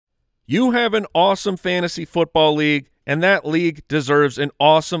You have an awesome fantasy football league, and that league deserves an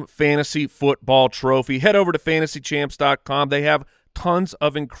awesome fantasy football trophy. Head over to fantasychamps.com. They have tons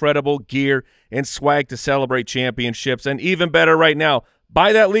of incredible gear and swag to celebrate championships. And even better right now,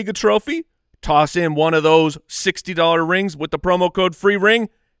 buy that league a trophy, toss in one of those $60 rings with the promo code FREERING,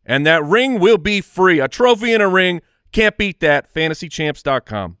 and that ring will be free. A trophy and a ring. Can't beat that.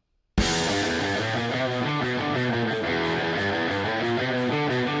 fantasychamps.com.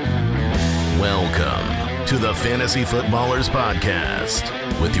 Welcome to the Fantasy Footballers Podcast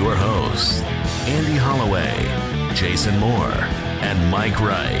with your hosts, Andy Holloway, Jason Moore, and Mike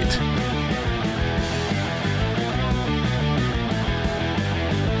Wright.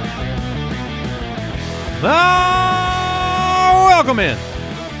 Welcome in.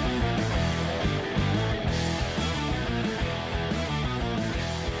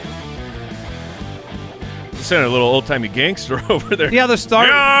 Sounded a little old-timey gangster over there. Yeah, the start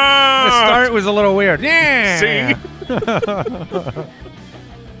was a little weird. Yeah. See?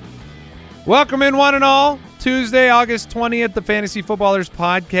 Welcome in, one and all. Tuesday, August 20th, the Fantasy Footballers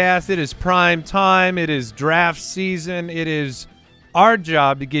Podcast. It is prime time. It is draft season. It is our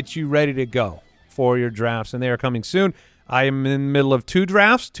job to get you ready to go for your drafts, and they are coming soon. I am in the middle of two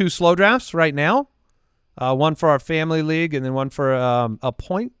slow drafts right now. One for our family league and then one for a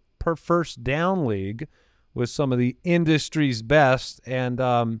point per first down league with some of the industry's best,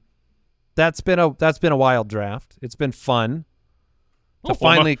 and that's been a wild draft. It's been fun to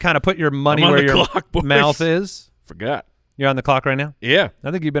finally kind of put your money where your mouth is. Forgot. You're on the clock right now? Yeah.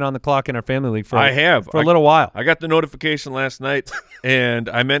 I think you've been on the clock in our family league for a little while. I got the notification last night, and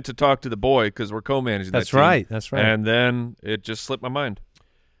I meant to talk to the boy because we're co-managing that team. That's right. And then it just slipped my mind.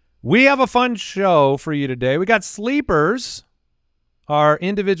 We have a fun show for you today. We got sleepers, our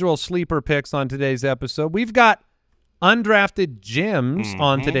individual sleeper picks on today's episode. We've got undrafted gems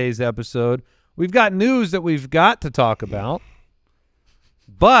on today's episode. We've got news that we've got to talk about.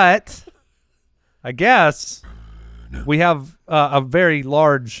 But I guess we have a very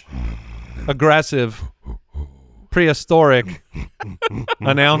large, aggressive, prehistoric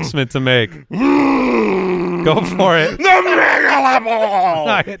announcement to make. Go for it. The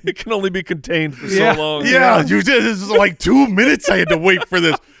MEGALABOWL! It can only be contained for so long. Yeah, you did. This is like 2 minutes I had to wait for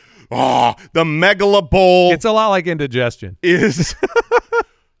this. Oh, the MEGALABOWL. It's a lot like indigestion. Is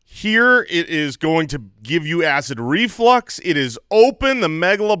here. It is going to give you acid reflux. It is open. The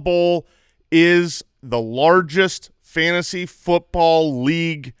MEGALABOWL is the largest fantasy football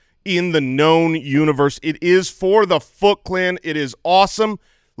league in the known universe. It is for the Foot Clan. It is awesome.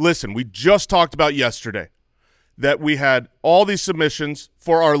 Listen, we just talked about yesterday that we had all these submissions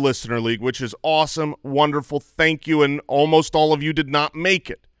for our listener league, which is awesome, wonderful. Thank you, and almost all of you did not make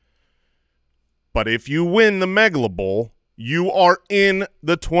it. But if you win the MEGALABOWL, you are in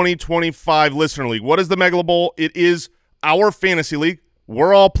the 2025 listener league. What is the MEGALABOWL? It is our fantasy league.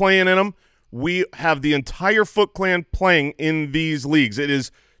 We're all playing in them. We have the entire Foot Clan playing in these leagues. It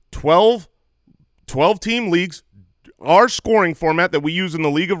is 12-team leagues, our scoring format that we use in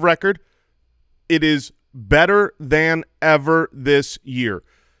the League of Record. It is better than ever this year.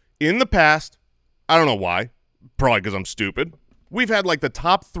 In the past, I don't know why, probably because I'm stupid, we've had like the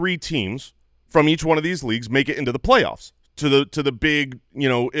top 3 teams from each one of these leagues make it into the playoffs to the big,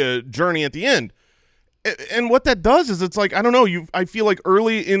 journey at the end. And what that does is it's like, I don't know, I feel like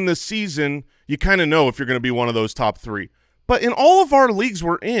early in the season you kind of know if you're going to be one of those top 3. But in all of our leagues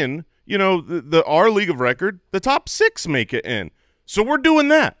we're in, our League of Record, the top 6 make it in. So we're doing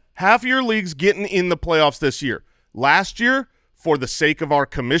that. Half of your leagues getting in the playoffs this year. Last year, for the sake of our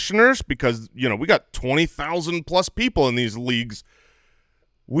commissioners, because, we got 20,000 plus people in these leagues,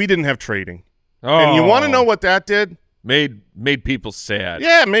 we didn't have trading. Oh. And you want to know what that did? Made people sad.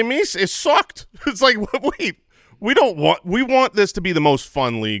 Yeah, it sucked. It's like, wait, we want this to be the most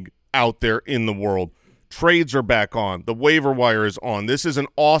fun league out there in the world. Trades are back on. The waiver wire is on. This is an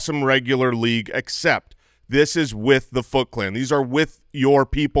awesome regular league, except this is with the Foot Clan. These are with your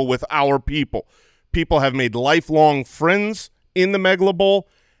people, with our people. People have made lifelong friends in the MEGALABOWL.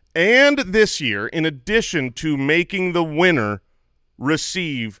 And this year, in addition to making the winner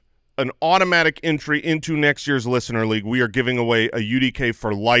receive an automatic entry into next year's listener league, we are giving away a UDK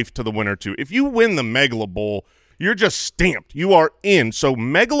for life to the winner, too. If you win the MEGALABOWL, you're just stamped. You are in. So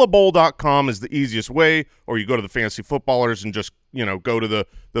megalabowl.com is the easiest way, or you go to the Fantasy Footballers and just, go to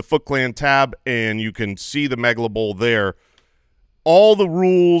the Foot Clan tab, and you can see the MEGALABOWL there. All the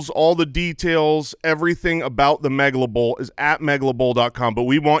rules, all the details, everything about the MEGALABOWL is at megalabowl.com. But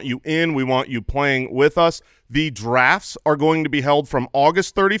we want you in. We want you playing with us. The drafts are going to be held from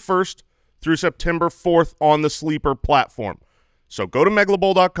August 31st through September 4th on the Sleeper platform. So go to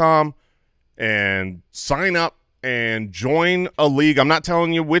megalabowl.com. and sign up and join a league. I'm not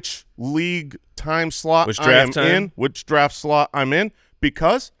telling you which league time slot which draft slot I'm in,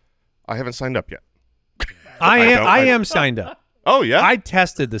 because I haven't signed up yet. I am signed up. Oh, yeah? I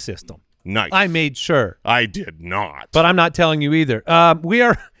tested the system. Nice. I made sure. I did not. But I'm not telling you either.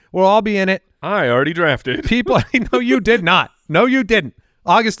 We'll all be in it. I already drafted. People, no, you did not. No, you didn't.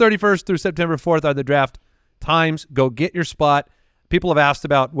 August 31st through September 4th are the draft times. Go get your spot. People have asked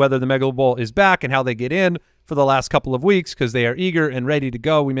about whether the Mega Bowl is back and how they get in for the last couple of weeks, because they are eager and ready to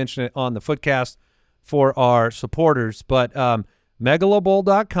go. We mentioned it on the Footcast for our supporters. But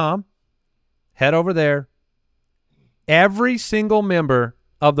megalabowl.com, head over there. Every single member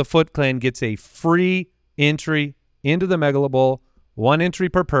of the Foot Clan gets a free entry into the Megalabowl, 1 entry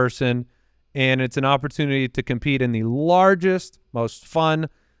per person, and it's an opportunity to compete in the largest, most fun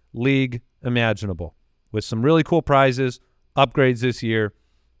league imaginable with some really cool prizes, upgrades this year.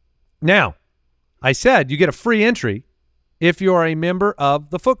 Now, I said you get a free entry if you are a member of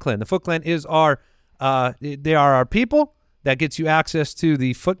the Foot Clan. The Foot Clan is they are our people that gets you access to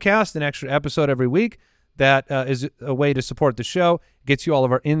the Footcast, an extra episode every week. That is a way to support the show. Gets you all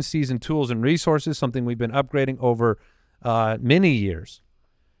of our in-season tools and resources, something we've been upgrading over many years.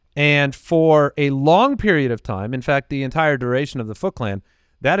 And for a long period of time, in fact, the entire duration of the Foot Clan,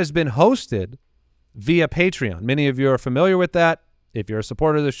 that has been hosted via Patreon. Many of you are familiar with that. If you're a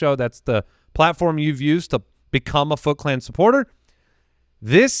supporter of the show, that's the platform you've used to become a Foot Clan supporter.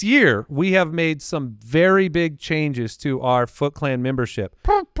 This year, we have made some very big changes to our Foot Clan membership.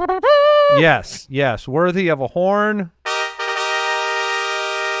 Yes, worthy of a horn.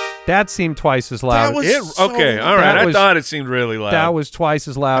 That seemed twice as loud. Okay, all right. I thought it seemed really loud. That was twice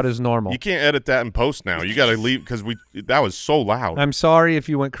as loud as normal. You can't edit that in post now. You got to leave because that was so loud. I'm sorry if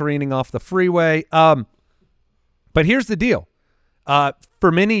you went careening off the freeway. But here's the deal.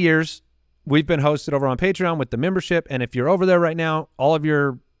 For many years, we've been hosted over on Patreon with the membership, and if you're over there right now, all of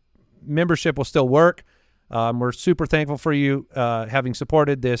your membership will still work. We're super thankful for you having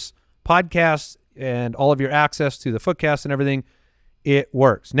supported this podcast and all of your access to the Footcast and everything. It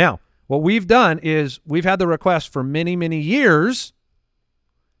works. Now, what we've done is we've had the request for many, many years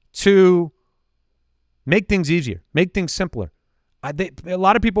to make things easier, make things simpler. A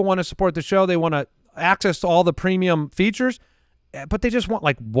lot of people want to support the show. They want access to all the premium features, but they just want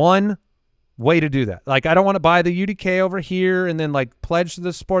like one way to do that. Like, I don't want to buy the UDK over here and then like pledge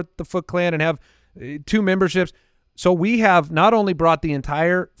to support the Foot Clan and have 2 memberships. So we have not only brought the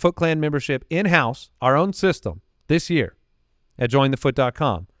entire Foot Clan membership in-house, our own system, this year at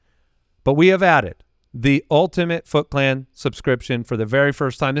jointhefoot.com, but we have added the Ultimate Foot Clan subscription for the very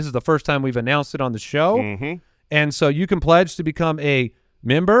first time. This is the first time we've announced it on the show. And so you can pledge to become a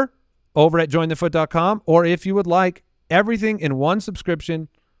member over at jointhefoot.com, or if you would like everything in one subscription,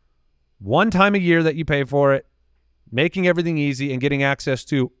 one time a year that you pay for it, making everything easy and getting access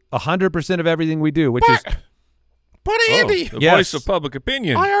to 100% of everything we do, which is... But Andy, the voice of public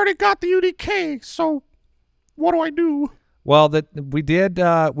opinion. I already got the UDK, so what do I do? Well, we did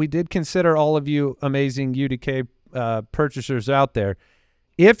consider all of you amazing UDK purchasers out there.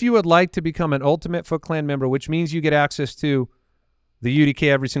 If you would like to become an Ultimate Foot Clan member, which means you get access to the UDK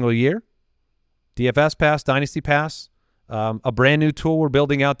every single year, DFS Pass, Dynasty Pass, a brand new tool we're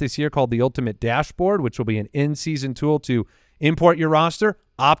building out this year called the Ultimate Dashboard, which will be an in-season tool to import your roster,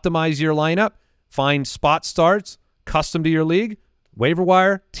 optimize your lineup, find spot starts, custom to your league, waiver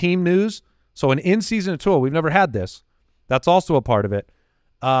wire, team news. So an in-season tool. We've never had this. That's also a part of it.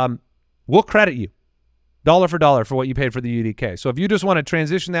 We'll credit you dollar for dollar for what you paid for the UDK. So if you just want to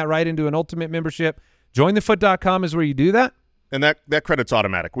transition that right into an Ultimate membership, jointhefoot.com is where you do that. And that credit's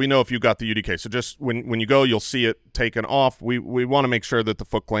automatic. We know if you got the UDK. So just when you go, you'll see it taken off. We want to make sure that the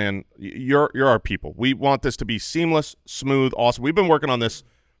Foot Clan, you're our people. We want this to be seamless, smooth, awesome. We've been working on this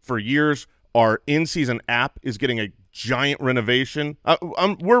for years. Our in-season app is getting a giant renovation.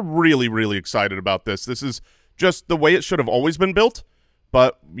 We're really, really excited about this. This is just the way it should have always been built.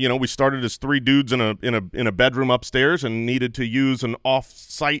 But, you know, we started as 3 dudes in a bedroom upstairs and needed to use an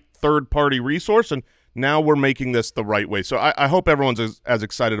off-site third-party resource, and now we're making this the right way. So I hope everyone's as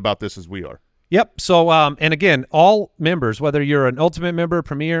excited about this as we are. Yep. So, and again, all members, whether you're an Ultimate member,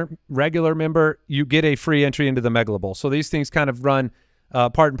 Premier, regular member, you get a free entry into the Megalabowl. So these things kind of run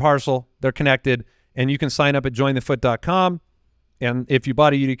part and parcel. They're connected, and you can sign up at jointhefoot.com, and if you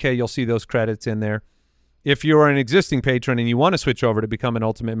bought a UDK, you'll see those credits in there. If you're an existing patron and you want to switch over to become an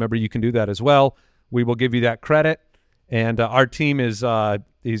Ultimate member, you can do that as well. We will give you that credit, and our team is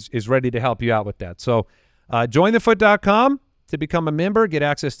ready to help you out with that. So jointhefoot.com to become a member, get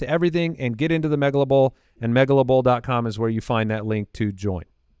access to everything, and get into the Megalabowl, and megalabowl.com is where you find that link to join.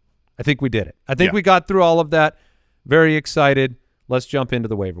 I think we did it. I think Yeah. we got through all of that. Very excited. Let's jump into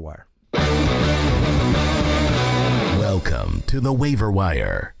the waiver wire. Welcome to the Waiver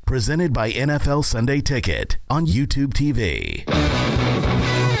Wire, presented by NFL Sunday Ticket on YouTube TV.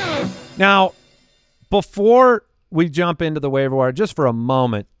 Now, before we jump into the waiver wire, just for a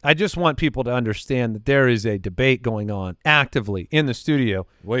moment, I just want people to understand that there is a debate going on actively in the studio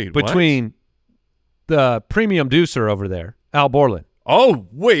between the premium deucer over there, Al Borland. Oh,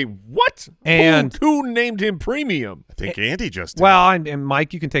 wait, what? And who named him premium? I think Andy just did. Well, and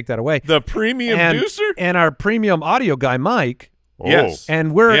Mike, you can take that away. The premium deucer? And our premium audio guy, Mike. Yes.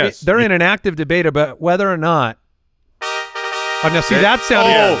 And they're in an active debate about whether or not. Oh, now see, that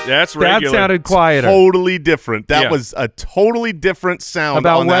sounded that's regular. That sounded quieter. Totally different. That was a totally different sound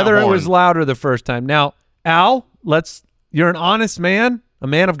about on whether that it horn. was louder the first time. Now, Al, you're an honest man, a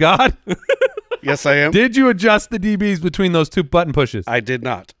man of God. Yes, I am. Did you adjust the DBs between those two button pushes? I did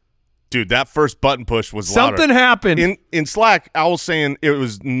not. Dude, that first button push was louder. Something happened. In Slack, Al was saying it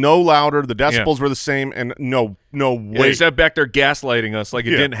was no louder. The decibels were the same, and no way. They sat back there gaslighting us like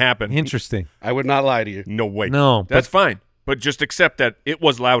it didn't happen. Interesting. I would not lie to you. No way. No. That's fine, but just accept that it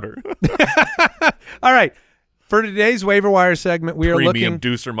was louder. All right. For today's waiver wire segment, we are Premium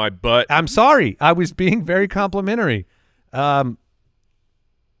looking. deucer my butt. I'm sorry. I was being very complimentary.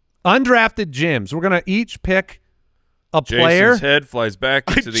 Undrafted gyms. We're going to each pick a player. Jason's head flies back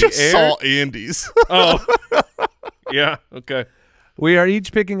I into the just air. saw Andy's. Oh, yeah. Okay. We are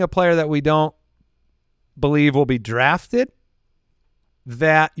each picking a player that we don't believe will be drafted,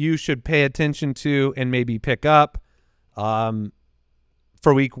 that you should pay attention to and maybe pick up.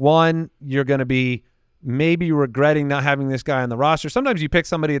 For week one, you're going to be maybe regretting not having this guy on the roster. Sometimes you pick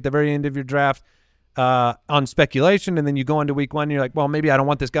somebody at the very end of your draft on speculation, and then you go into week one and you're like, well, maybe I don't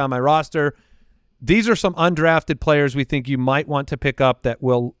want this guy on my roster. These are some undrafted players we think you might want to pick up that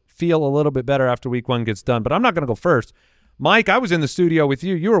will feel a little bit better after week one gets done. But I'm not going to go first. Mike, I was in the studio with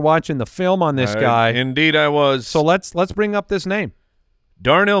you. You were watching the film on this guy. Indeed I was. So let's bring up this name.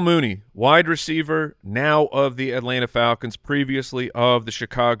 Darnell Mooney, wide receiver, now of the Atlanta Falcons, previously of the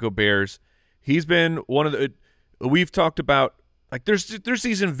Chicago Bears. He's been one of the – we've talked about – like there's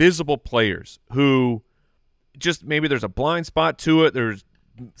these invisible players who just maybe there's a blind spot to it. There's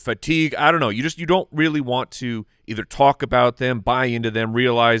fatigue. I don't know. You don't really want to either talk about them, buy into them,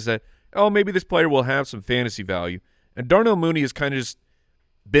 realize that, oh, maybe this player will have some fantasy value. And Darnell Mooney has kind of just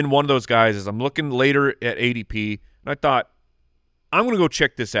been one of those guys as I'm looking later at ADP, and I thought, I'm going to go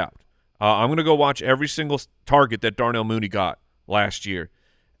check this out. I'm going to go watch every single target that Darnell Mooney got last year.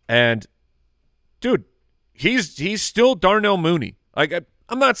 And, dude, he's still Darnell Mooney. Like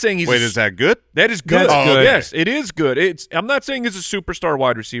I'm not saying he's Wait, is that good? That is good. That's good. Yes, it is good. I'm not saying he's a superstar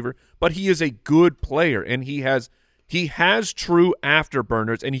wide receiver, but he is a good player, and he has true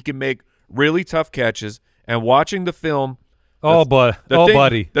afterburners, and he can make really tough catches. And watching the film,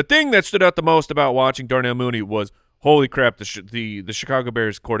 Buddy. The thing that stood out the most about watching Darnell Mooney was, holy crap, the Chicago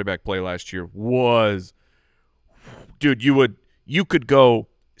Bears quarterback play last year was, dude, you could go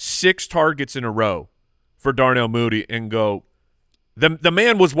 6 targets in a row for Darnell Mooney and go, the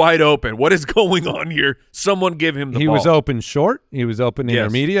man was wide open. What is going on here? Someone give him the ball. He was open short. He was open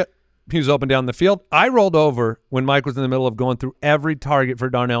intermediate. He was open down the field. I rolled over when Mike was in the middle of going through every target for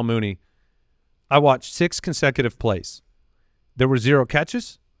Darnell Mooney. I watched 6 consecutive plays. There were 0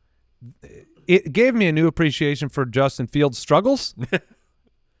 catches. It gave me a new appreciation for Justin Fields' struggles.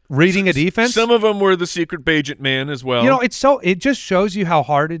 Reading a defense. Some of them were the secret agent man as well. You know, it just shows you how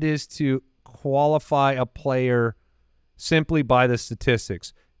hard it is to qualify a player simply by the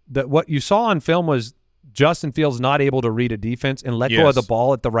statistics. What you saw on film was Justin Fields not able to read a defense and let go of the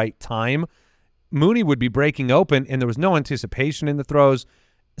ball at the right time. Mooney would be breaking open, and there was no anticipation in the throws.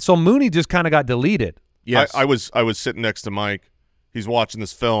 So Mooney just kind of got deleted. Yes, I was sitting next to Mike. He's watching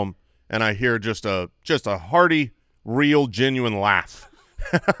this film, and I hear just a hearty, real, genuine laugh.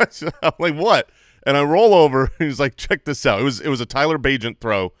 I'm like, what? And I roll over, and he's like, check this out. It was a Tyler Bagent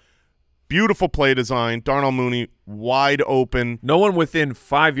throw. Beautiful play design. Darnell Mooney wide open. No one within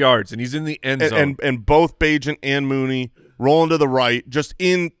 5 yards, and he's in the end zone. And both Bagent and Mooney rolling to the right, just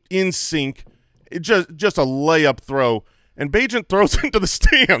in sync. Just a layup throw. And Bagent throws into the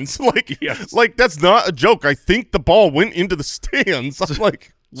stands. Like that's not a joke. I think the ball went into the stands. I'm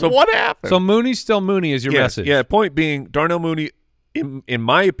like, what happened? So Mooney's still Mooney is your message. Yeah, point being, Darnell Mooney, in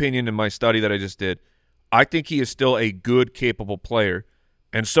my opinion, in my study that I just did, I think he is still a good, capable player.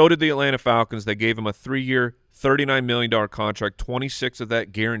 And so did the Atlanta Falcons. They gave him a 3-year, $39 million contract, 26 of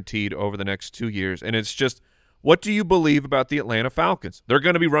that guaranteed over the next 2 years. And it's just, what do you believe about the Atlanta Falcons? They're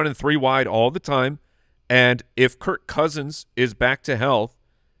going to be running 3 wide all the time. And if Kirk Cousins is back to health,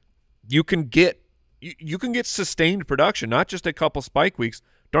 you can get sustained production, not just a couple spike weeks.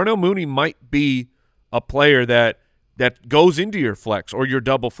 Darnell Mooney might be a player that goes into your flex or your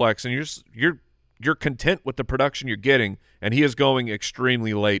double flex, and you're content with the production you're getting, and he is going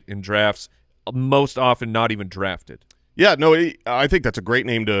extremely late in drafts, most often not even drafted. Yeah, no, I think that's a great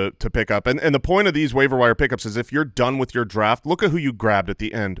name to pick up. And the point of these waiver wire pickups is if you're done with your draft, look at who you grabbed at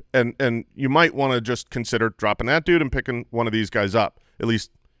the end. And you might want to just consider dropping that dude and picking one of these guys up, at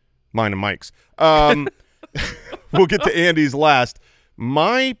least mine and Mike's. We'll get to Andy's last.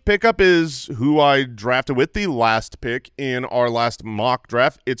 My pickup is who I drafted with the last pick in our last mock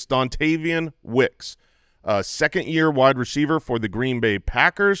draft. It's Dontayvion Wicks, second-year wide receiver for the Green Bay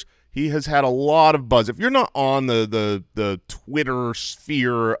Packers. He has had a lot of buzz. If you're not on the Twitter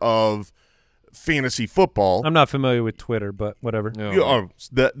sphere of fantasy football, I'm not familiar with Twitter, but whatever.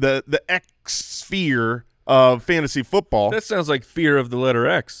 The X sphere of fantasy football. That sounds like fear of the letter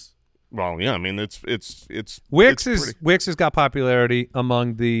X. Well, yeah, I mean it's Wicks has got popularity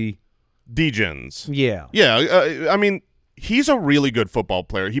among the degens. Yeah, yeah. I mean, he's a really good football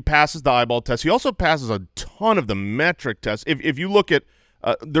player. He passes the eyeball test. He also passes a ton of the metric tests. If you look at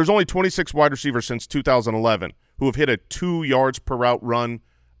there's only 26 wide receivers since 2011 who have hit a 2 yards per route run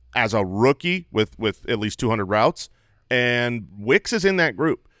as a rookie with at least 200 routes, and Wicks is in that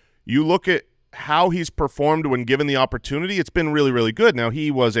group. You look at how he's performed when given the opportunity, it's been really, really good. Now,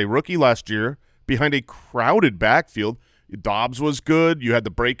 he was a rookie last year behind a crowded backfield. Dobbs was good. You had the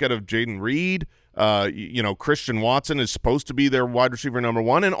breakout of Jaden Reed. Christian Watson is supposed to be their wide receiver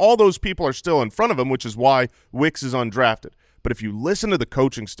 #1, and all those people are still in front of him, which is why Wicks is undrafted. But if you listen to the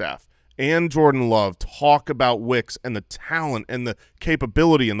coaching staff and Jordan Love talk about Wicks and the talent and the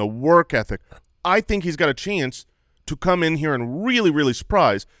capability and the work ethic, I think he's got a chance to come in here and really, really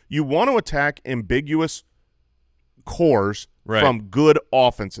surprise. You want to attack ambiguous cores from good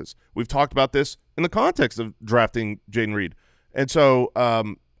offenses. We've talked about this in the context of drafting Jaden Reed. And so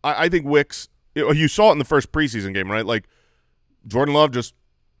I think Wicks, you saw it in the first preseason game, right? Like Jordan Love just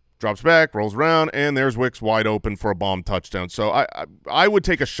drops back, rolls around, and there's Wicks wide open for a bomb touchdown. So I would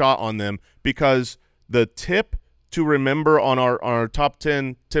take a shot on them because the tip to remember on our top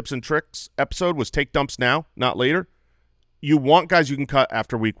 10 tips and tricks episode was take dumps now, not later. You want guys you can cut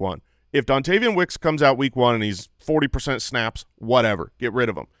after week 1. If Dontayvion Wicks comes out week 1 and he's 40% snaps, whatever, get rid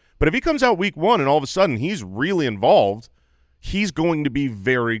of him. But if he comes out week 1 and all of a sudden he's really involved, he's going to be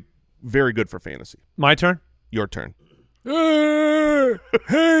very, very good for fantasy. My turn? Your turn.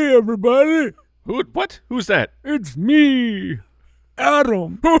 Hey, everybody. What? Who's that? It's me,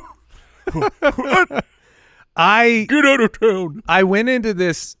 Adam. Get out of town. I went into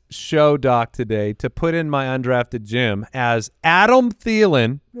this show doc today to put in my undrafted Jim as Adam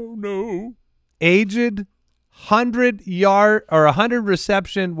Thielen. No. Aged 100-yard or 100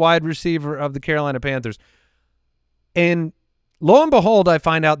 reception wide receiver of the Carolina Panthers. And lo and behold, I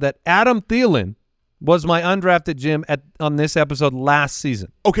find out that Adam Thielen was my undrafted Jim on this episode last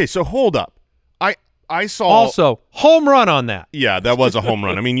season. Okay, so hold up. I saw also home run on that. Yeah, that was a home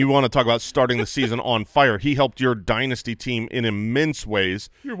run. I mean, you want to talk about starting the season on fire. He helped your dynasty team in immense ways.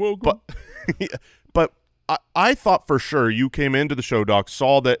 You're welcome. But I thought for sure you came into the show, Doc,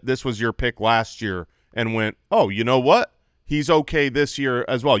 saw that this was your pick last year and went, oh, you know what? He's okay this year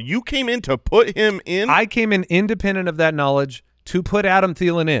as well. You came in to put him in? I came in independent of that knowledge to put Adam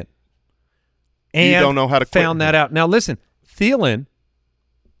Thielen in. And you don't know how to found that out. Now, listen, Thielen,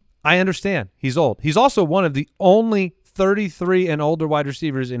 I understand. He's old. He's also one of the only 33 and older wide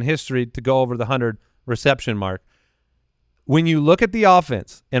receivers in history to go over the 100 reception mark. When you look at the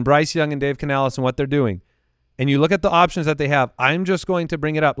offense and Bryce Young and Dave Canales and what they're doing, and you look at the options that they have, I'm just going to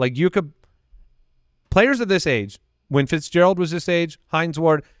bring it up. Like you could – players of this age, when Fitzgerald was this age, Hines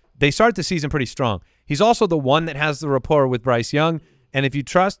Ward, they start the season pretty strong. He's also the one that has the rapport with Bryce Young, and if you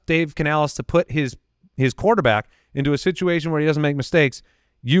trust Dave Canales to put his quarterback into a situation where he doesn't make mistakes –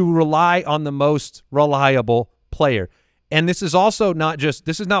 you rely on the most reliable player. And this is also not just –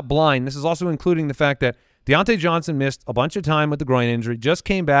 this is not blind. This is also including the fact that Deontay Johnson missed a bunch of time with the groin injury, just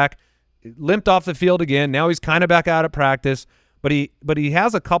came back, limped off the field again. Now he's kind of back out of practice, but he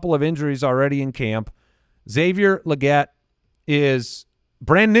has a couple of injuries already in camp. Xavier Legette is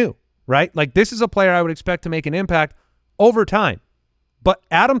brand new, right? Like this is a player I would expect to make an impact over time. But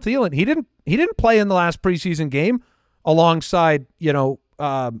Adam Thielen, he didn't play in the last preseason game alongside,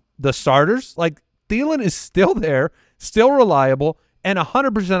 the starters. Like Thielen is still there, still reliable, and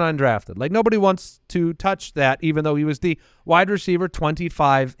 100% undrafted. Like nobody wants to touch that, even though he was the wide receiver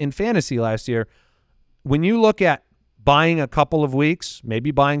 25 in fantasy last year. When you look at buying a couple of weeks,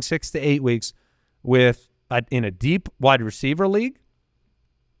 maybe buying 6 to 8 weeks in a deep wide receiver league,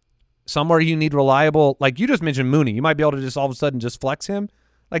 somewhere you need reliable, like you just mentioned Mooney, you might be able to just all of a sudden just flex him.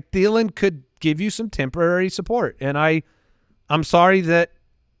 Like Thielen could give you some temporary support. And I'm sorry that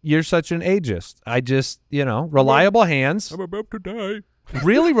you're such an ageist. I just, reliable hands. I'm about to die.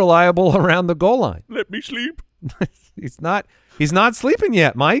 Really reliable around the goal line. Let me sleep. He's not sleeping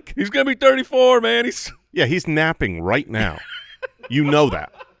yet, Mike. He's going to be 34, man. He's napping right now. You know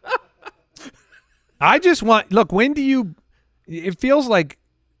that. I just want – look, when do you – it feels like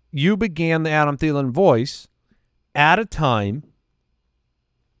you began the Adam Thielen voice at a time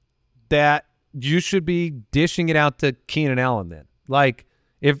that you should be dishing it out to Keenan Allen then. Like,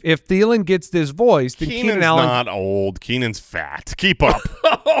 if Thielen gets this voice, then Keenan Allen – not old. Keenan's fat. Keep up.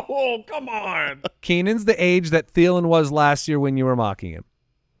 Oh, come on. Keenan's the age that Thielen was last year when you were mocking him.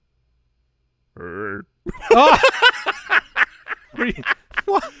 Oh.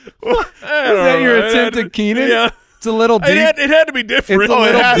 What? Is that your attempt at Keenan? Yeah. It's a little deep. It had to be different. It's a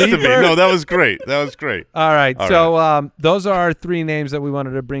little It has to be. deeper. No, that was great. That was great. All right. Those are our three names that we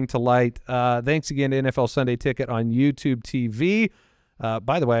wanted to bring to light. Thanks again to NFL Sunday Ticket on YouTube TV.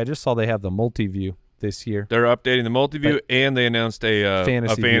 By the way, I just saw they have the multi-view this year. They're updating the multi-view, and they announced a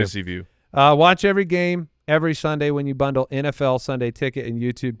fantasy view. Watch every game every Sunday when you bundle NFL Sunday Ticket and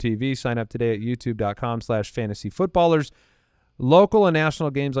YouTube TV. Sign up today at youtube.com/fantasyfootballers. Local and national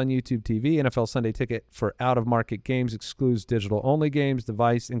games on YouTube TV. NFL Sunday Ticket for out-of-market games excludes digital-only games.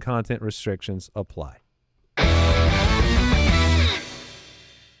 Device and content restrictions apply.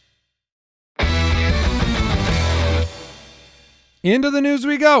 Into the news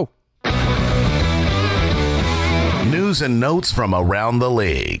we go. News and notes from around the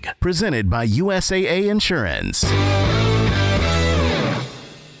league. Presented by USAA Insurance.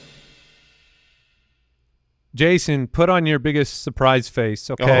 Jason, put on your biggest surprise face,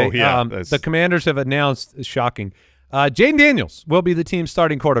 okay? Oh, yeah. The Commanders have announced, shocking, Jaden Daniels will be the team's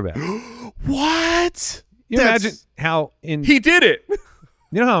starting quarterback. What? You imagine how he did it.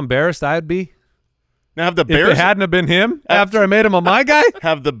 You know how embarrassed I'd be Now have the if Bears it hadn't have been him after I made him a my guy?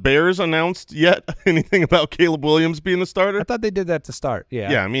 have the Bears announced yet anything about Caleb Williams being the starter? I thought they did that to start.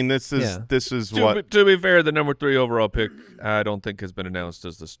 Yeah. Yeah, I mean this is what To be fair, the number 3 overall pick I don't think has been announced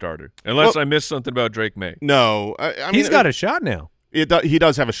as the starter, unless I missed something about Drake May. No, I mean He's got a shot now. he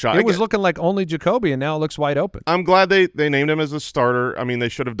does have a shot. It was looking like only Jacoby, and now it looks wide open. I'm glad they named him as a starter. I mean, they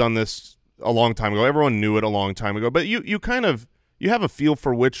should have done this a long time ago. Everyone knew it a long time ago. But you have a feel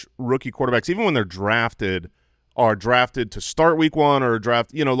for which rookie quarterbacks, even when they're drafted, are drafted to start week one or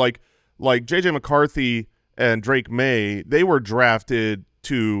draft. Like J.J. McCarthy and Drake May, they were drafted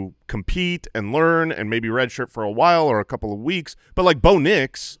to compete and learn and maybe redshirt for a while or a couple of weeks. But like Bo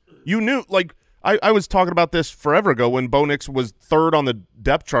Nix, you knew like. I was talking about this forever ago when Bo Nix was third on the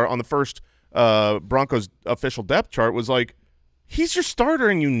depth chart on the first Broncos official depth chart. Was like, he's your starter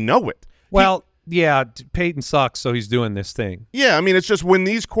and you know it. Well, yeah, Peyton sucks, so he's doing this thing. Yeah, I mean, it's just when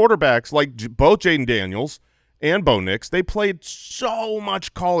these quarterbacks, like both Jaden Daniels and Bo Nix, they played so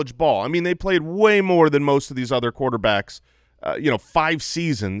much college ball. I mean, they played way more than most of these other quarterbacks, 5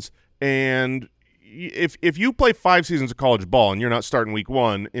 seasons. And if you play 5 seasons of college ball and you're not starting week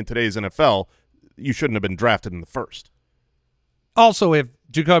one in today's NFL, you shouldn't have been drafted in the first. Also, if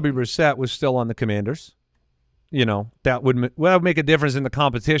Jacoby Brissett was still on the Commanders, that would make a difference in the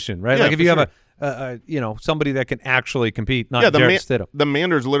competition, right? Yeah, like if you sure. have somebody that can actually compete, not Jarrett Stidham. The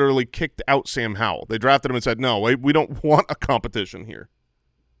Manders literally kicked out Sam Howell. They drafted him and said, no, we don't want a competition here.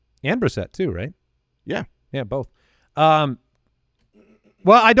 And Brissett too, right? Yeah. Yeah, both. Well,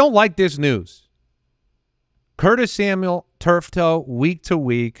 I don't like this news. Curtis Samuel, turf toe, week to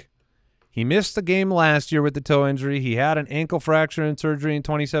week. He missed the game last year with the toe injury. He had an ankle fracture and surgery in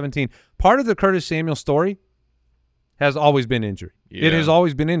 2017. Part of the Curtis Samuel story has always been injury. Yeah. It has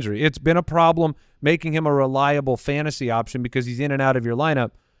always been injury. It's been a problem making him a reliable fantasy option because he's in and out of your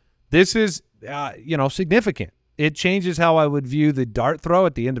lineup. This is, significant. It changes how I would view the dart throw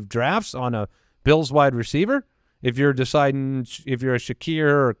at the end of drafts on a Bills wide receiver. If you're deciding if you're a Shakir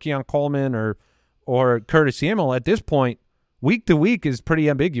or Keon Coleman or Curtis Samuel at this point, week to week is pretty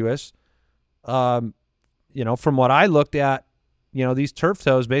ambiguous. From what I looked at, these turf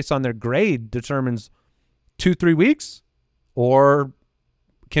toes based on their grade determines 2-3 weeks or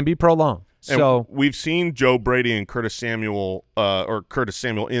can be prolonged. And so we've seen Joe Brady and Curtis Samuel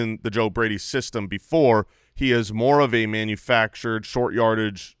in the Joe Brady system before. He is more of a manufactured short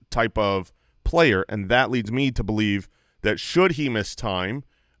yardage type of player, and that leads me to believe that should he miss time,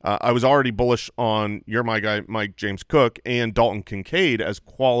 I was already bullish on my guy Mike James Cook and Dalton Kincaid as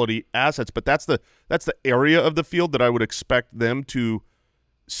quality assets, but that's the area of the field that I would expect them to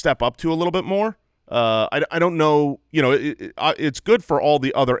step up to a little bit more. I don't know. You know, it's good for all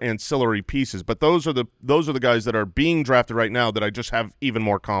the other ancillary pieces, but those are the guys that are being drafted right now that I just have even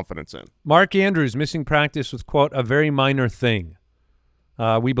more confidence in. Mark Andrews missing practice with, quote, a very minor thing.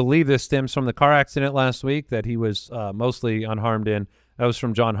 We believe this stems from the car accident last week that he was mostly unharmed in. That was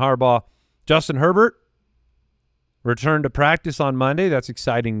from John Harbaugh. Justin Herbert returned to practice on Monday. That's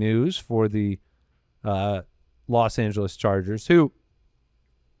exciting news for the Los Angeles Chargers, who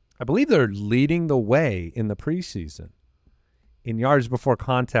I believe they're leading the way in the preseason in yards before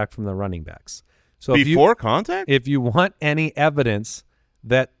contact from the running backs. So before contact? If you want any evidence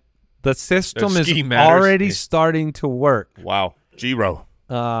that the system is scheme matters. already starting to work. Wow. Giro.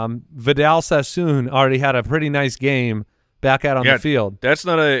 Vidal Sassoon already had a pretty nice game back out on the field. That's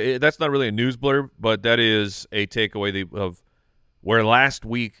not really a news blurb, but that is a takeaway of where last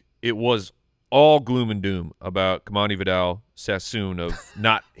week it was all gloom and doom about Kamani Vidal Sassoon of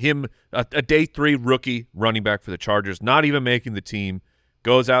not him, a day 3 rookie running back for the Chargers, not even making the team,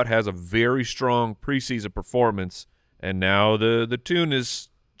 goes out, has a very strong preseason performance, and now the tune is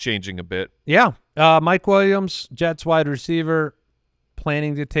changing a bit. Yeah. Mike Williams, Jets wide receiver,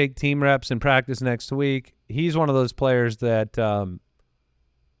 planning to take team reps in practice next week. He's one of those players that,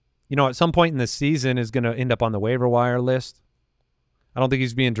 you know, at some point in the season is going to end up on the waiver wire list. I don't think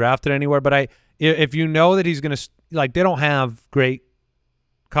he's being drafted anywhere, but if you know that he's going to, like, they don't have great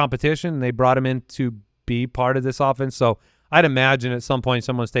competition, they brought him in to be part of this offense. So I'd imagine at some point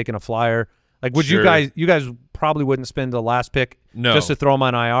someone's taking a flyer. Like, would you guys probably wouldn't spend the last pick just to throw him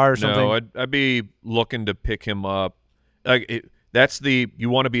on IR or something? No, I'd be looking to pick him up. Like, you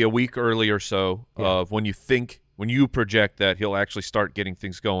want to be a week early or so of when you project that he'll actually start getting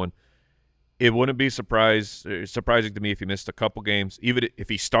things going. It wouldn't be surprising to me if he missed a couple games. Even if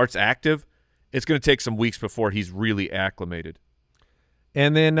he starts active, it's going to take some weeks before he's really acclimated.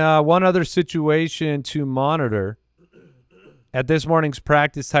 And then one other situation to monitor. At this morning's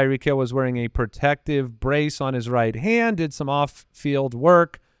practice, Tyreek Hill was wearing a protective brace on his right hand, did some off-field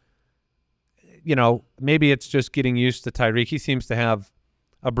work. You know, maybe it's just getting used to Tyreek. He seems to have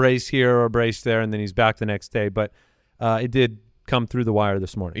a brace here or a brace there, and then he's back the next day. But it did come through the wire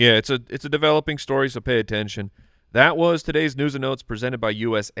this morning. Yeah, it's a developing story, so pay attention. That was today's news and notes presented by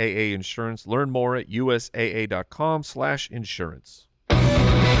USAA Insurance. Learn more at usaa.com/insurance.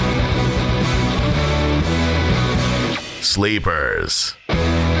 Sleepers.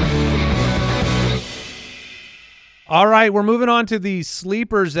 All right, we're moving on to the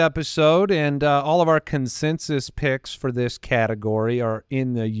Sleepers episode, and all of our consensus picks for this category are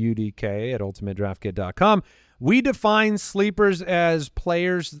in the UDK at ultimatedraftkit.com. We define sleepers as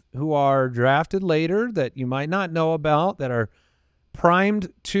players who are drafted later that you might not know about, that are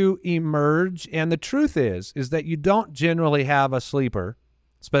primed to emerge. And the truth is that you don't generally have a sleeper,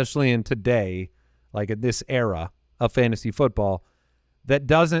 especially in today, like at this era of fantasy football, that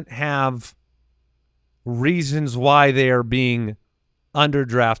doesn't have reasons why they are being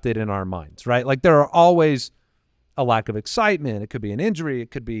underdrafted in our minds, right? Like there are always a lack of excitement. It could be an injury.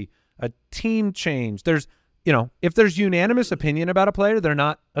 It could be a team change. There's, you know, if there's unanimous opinion about a player, they're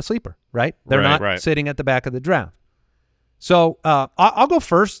not a sleeper, right? They're not sitting at the back of the draft. So I'll go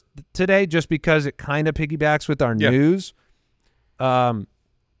first today just because it kind of piggybacks with our news,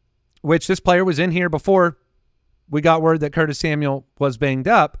 which this player was in here before we got word that Curtis Samuel was banged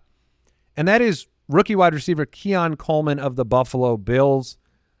up, and that is rookie wide receiver Keon Coleman of the Buffalo Bills.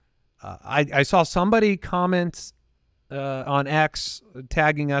 I saw somebody comment on X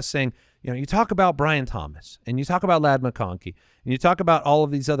tagging us saying, you know, you talk about Brian Thomas and you talk about Ladd McConkey and you talk about all of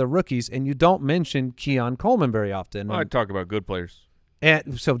these other rookies and you don't mention Keon Coleman very often. Well, I talk about good players.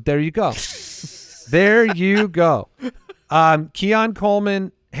 And so there you go. There you go. Keon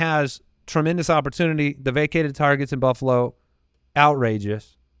Coleman has tremendous opportunity. The vacated targets in Buffalo,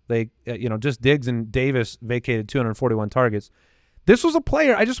 outrageous. They, you know, just Diggs and Davis vacated 241 targets. This was a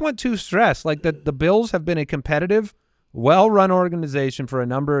player, I just want to stress, like the Bills have been a competitive, well-run organization for a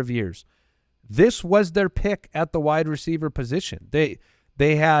number of years. This was their pick at the wide receiver position. They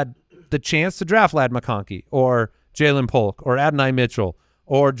had the chance to draft Ladd McConkey or Jalen Polk or Adonai Mitchell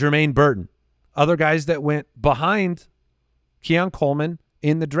or Jermaine Burton, other guys that went behind Keon Coleman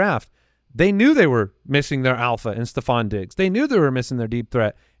in the draft. They knew they were missing their alpha in Stephon Diggs. They knew they were missing their deep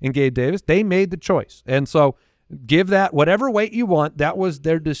threat in Gabe Davis. They made the choice. And so give that whatever weight you want. That was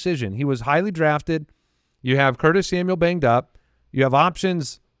their decision. He was highly drafted. You have Curtis Samuel banged up. You have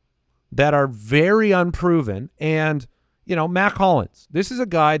options that are very unproven. And, you know, Mac Hollins, this is a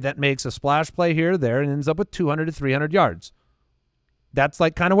guy that makes a splash play here or there and ends up with 200 to 300 yards. That's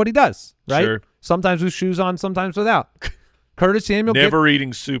like kind of what he does, right? Sure. Sometimes with shoes on, sometimes without. Curtis Samuel Never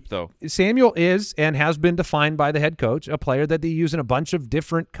eating soup, though. Samuel is and has been defined by the head coach, a player that they use in a bunch of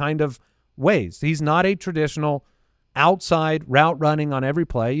different kind of ways. He's not a traditional outside route running on every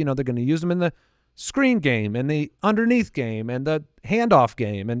play. You know, they're going to use him in the screen game and the underneath game and the handoff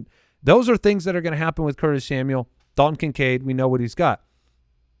game. And those are things that are going to happen with Curtis Samuel. Dalton Kincaid, we know what he's got.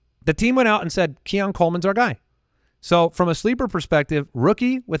 The team went out and said, Keon Coleman's our guy. So from a sleeper perspective,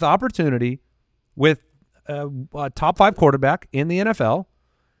 rookie with opportunity with a top 5 quarterback in the NFL.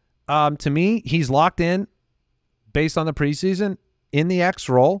 To me, he's locked in based on the preseason in the X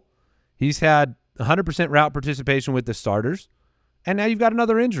role. He's had 100% route participation with the starters, and now you've got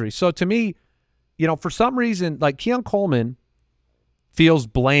another injury. So to me, you know, for some reason, like Keon Coleman feels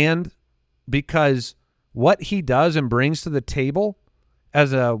bland because what he does and brings to the table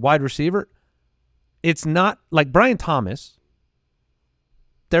as a wide receiver, it's not like Brian Thomas.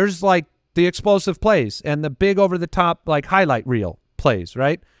 There's like the explosive plays and the big over-the-top like highlight reel plays,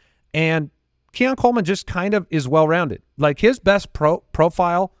 right? And Keon Coleman just kind of is well-rounded. Like his best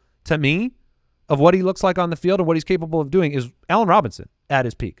profile to me of what he looks like on the field and what he's capable of doing is Allen Robinson at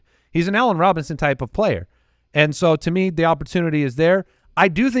his peak. He's an Allen Robinson type of player. And so to me, the opportunity is there. I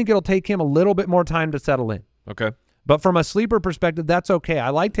do think it'll take him a little bit more time to settle in. Okay. But from a sleeper perspective, that's okay. I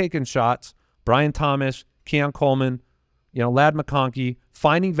like taking shots. Brian Thomas, Keon Coleman, you know, Ladd McConkey,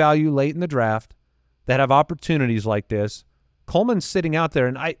 finding value late in the draft that have opportunities like this. Coleman's sitting out there,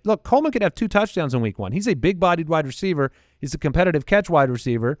 and look, Coleman could have 2 touchdowns in week 1. He's a big-bodied wide receiver. He's a competitive catch wide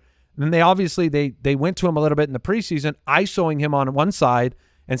receiver. And then they obviously they went to him a little bit in the preseason, ISOing him on one side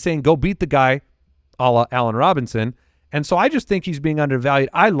and saying, go beat the guy, a la Allen Robinson. And so I just think he's being undervalued.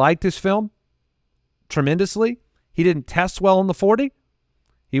 I liked his film tremendously. He didn't test well in the 40.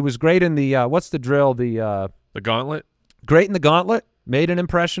 He was great in the what's the drill? The gauntlet? Great in the gauntlet. Made an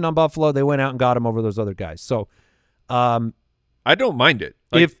impression on Buffalo. They went out and got him over those other guys. So I don't mind it.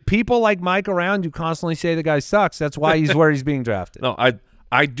 Like, if people like Mike around you constantly say the guy sucks, that's why he's where he's being drafted. No,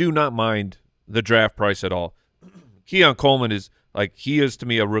 I do not mind the draft price at all. Keon Coleman is like, he is to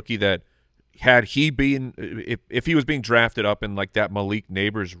me a rookie that had he been, if he was being drafted up in like that Malik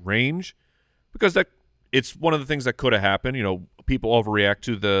Neighbors range, because that it's one of the things that could have happened. You know, people overreact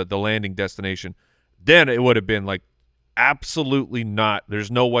to the landing destination. Then it would have been like, absolutely not. There's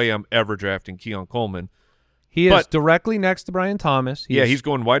no way I'm ever drafting Keon Coleman. He is directly next to Brian Thomas. He's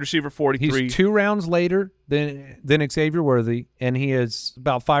going wide receiver 43. He's 2 rounds later than Xavier Worthy, and he is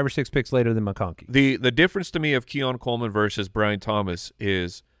about 5 or 6 picks later than McConkey. The difference to me of Keon Coleman versus Brian Thomas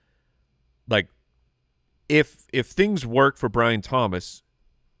is, like, if things work for Brian Thomas,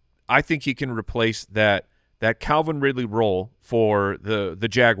 I think he can replace that Calvin Ridley role for the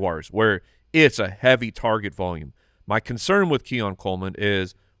Jaguars, where it's a heavy target volume. My concern with Keon Coleman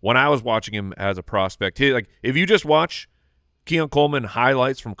is when I was watching him as a prospect, if you just watch Keon Coleman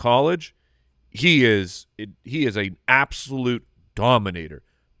highlights from college, he is an absolute dominator.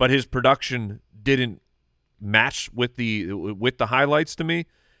 But his production didn't match with the highlights to me,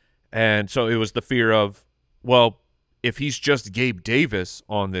 and so it was the fear of, well, if he's just Gabe Davis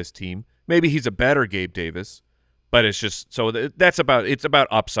on this team, maybe he's a better Gabe Davis, but it's just so it's about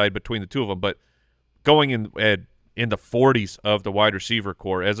upside between the two of them. But going in the 40s of the wide receiver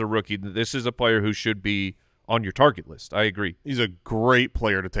core as a rookie, this is a player who should be on your target list. I agree. He's a great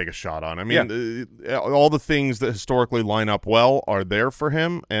player to take a shot on. I mean, all the things that historically line up well are there for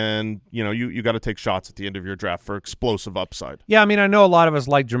him, and you know, you got to take shots at the end of your draft for explosive upside. Yeah, I mean, I know a lot of us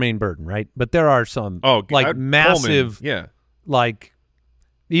like Jermaine Burton, right? But there are some massive, Coleman, like,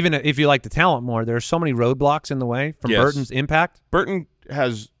 even if you like the talent more, there are so many roadblocks in the way from Burton's impact. Burton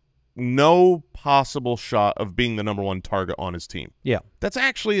has no possible shot of being the #1 target on his team. Yeah. That's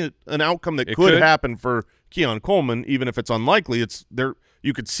actually an outcome that could happen for Keon Coleman, even if it's unlikely. It's there.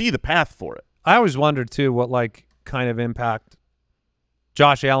 You could see the path for it. I always wondered too what kind of impact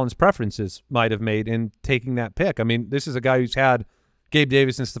Josh Allen's preferences might have made in taking that pick. I mean, this is a guy who's had Gabe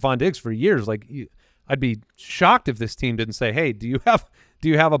Davis and Stephon Diggs for years. Like, I'd be shocked if this team didn't say, "Hey, do you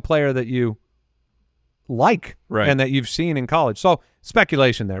have a player that you like and that you've seen in college?" So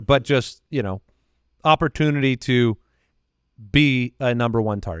speculation there, but just, you know, opportunity to be a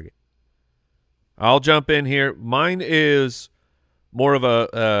 #1 target. I'll jump in here. Mine is more of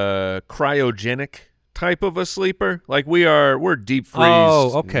a cryogenic type of a sleeper. Like we're deep freeze.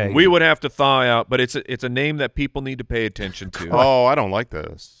 Oh, okay. We would have to thaw out, but it's a name that people need to pay attention to. Oh, I don't like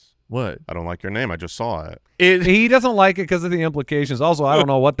this. What? I don't like your name. I just saw it. He doesn't like it because of the implications. Also, I don't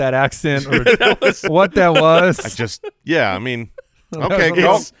know what that accent or what that was. I mean, okay,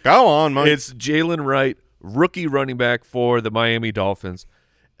 go on, Mike. It's Jalen Wright, rookie running back for the Miami Dolphins.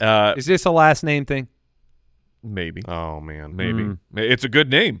 Is this a last name thing? Maybe. Oh man, Maybe. It's a good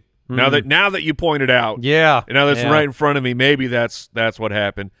name. Now that you point it out. Yeah. And now that's right in front of me. Maybe that's what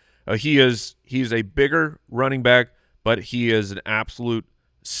happened. He's a bigger running back, but he is an absolute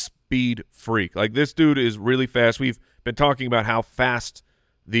speed freak. Like, this dude is really fast. We've been talking about how fast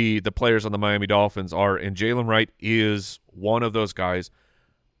the players on the Miami Dolphins are, and Jalen Wright is one of those guys.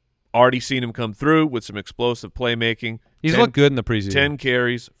 Already seen him come through with some explosive playmaking. He's looked good in the preseason. 10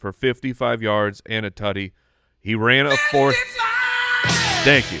 carries for 55 yards and a tutty. He ran a 4.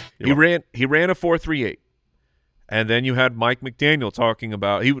 Thank you. He ran a 4.38. And then you had Mike McDaniel talking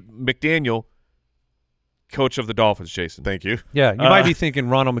about McDaniel, coach of the Dolphins, Jason. Thank you. Yeah, you might be thinking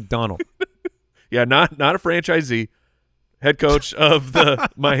Ronald McDonald. Yeah, not a franchisee, head coach of the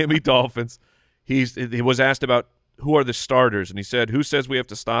Miami Dolphins. He was asked about who are the starters, and he said, who says we have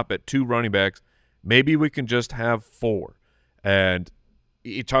to stop at 2 running backs? Maybe we can just have 4. And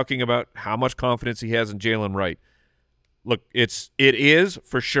talking about how much confidence he has in Jalen Wright. Look, it is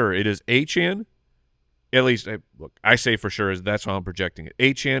for sure. It is Achane. At least, look, I say for sure, that's how I'm projecting it.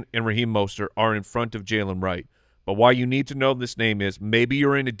 Achane and Raheem Mostert are in front of Jalen Wright. But why you need to know this name is maybe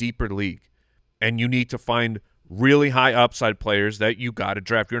you're in a deeper league, and you need to find really high upside players that you got to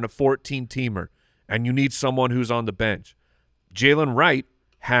draft. You're in a 14-teamer, and you need someone who's on the bench. Jalen Wright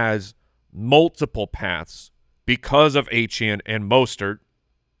has multiple paths because of Achane and Mostert.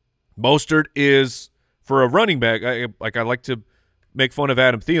 Mostert is, for a running back, I like to make fun of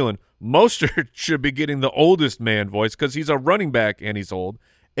Adam Thielen. Mostert should be getting the oldest man voice because he's a running back and he's old.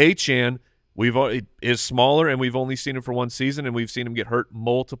 Achane is smaller, and we've only seen him for one season, and we've seen him get hurt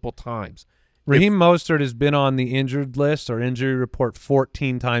multiple times. Raheem Mostert has been on the injured list or injury report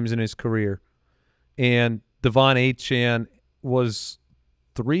 14 times in his career. And Devon Achane was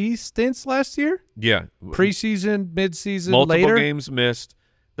 3 stints last year? Yeah. Preseason, midseason, multiple later? games missed.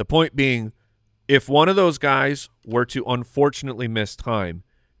 The point being, if one of those guys were to unfortunately miss time,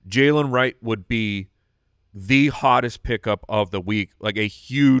 Jalen Wright would be the hottest pickup of the week, like a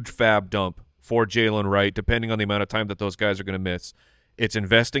huge fab dump for Jalen Wright, depending on the amount of time that those guys are going to miss. It's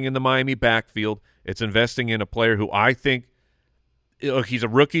investing in the Miami backfield. It's investing in a player who I think he's a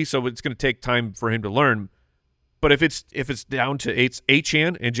rookie, so it's going to take time for him to learn. But if it's down to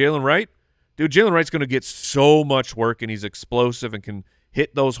Achane and Jalen Wright, dude, Jalen Wright's going to get so much work, and he's explosive and can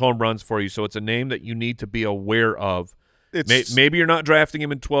hit those home runs for you. So it's a name that you need to be aware of. Maybe you're not drafting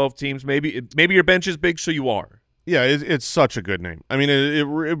him in 12 teams. Maybe your bench is big, so you are. Yeah, it's such a good name. I mean,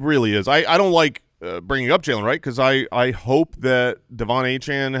 it really is. I don't like bringing up Jalen Wright because I hope that Devon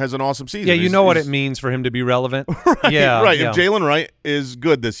Achane has an awesome season. Yeah, you know what it means for him to be relevant. Right, yeah, right. Yeah. If Jalen Wright is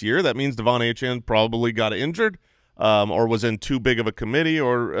good this year, that means Devon Achane probably got injured or was in too big of a committee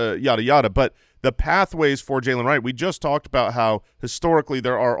or yada, yada. But the pathways for Jalen Wright, we just talked about how historically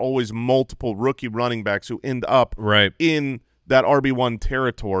there are always multiple rookie running backs who end up in that RB1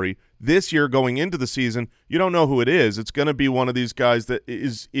 territory. This year going into the season, you don't know who it is. It's going to be one of these guys that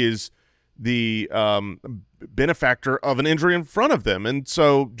is the benefactor of an injury in front of them. And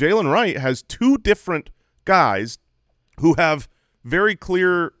so Jalen Wright has 2 different guys who have very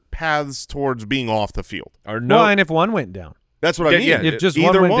clear paths towards being off the field. Well, and if one went down. That's what I mean. Yeah, if just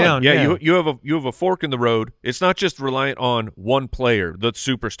one went down. Yeah, you have a fork in the road. It's not just reliant on one player, the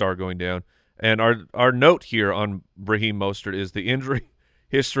superstar, going down. And our note here on Raheem Mostert is the injury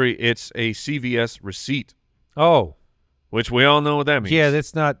history. It's a CVS receipt. Oh, which we all know what that means. Yeah,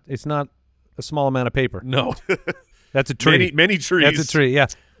 it's not a small amount of paper. No, that's a tree. Many trees. That's a tree. Yeah.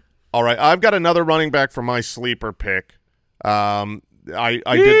 All right, I've got another running back for my sleeper pick. I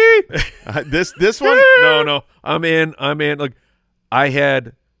did this one. No, I'm in. Look, I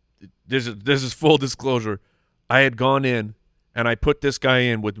had this is full disclosure. I had gone in and I put this guy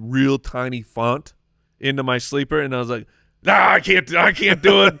in with real tiny font into my sleeper, and I was like, I can't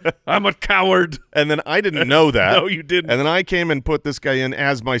do it. I'm a coward. And then I didn't know that. No, you didn't. And then I came and put this guy in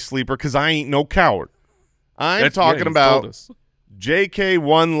as my sleeper because I ain't no coward. I'm talking about J.K.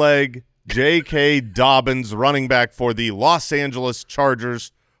 One-Leg, J.K. Dobbins, running back for the Los Angeles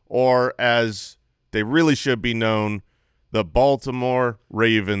Chargers, or as they really should be known, the Baltimore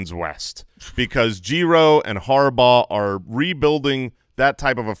Ravens West, because Giro and Harbaugh are rebuilding that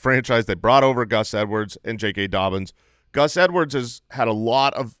type of a franchise. They brought over Gus Edwards and J.K. Dobbins. Gus Edwards has had a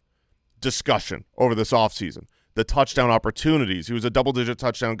lot of discussion over this offseason. The touchdown opportunities. He was a double-digit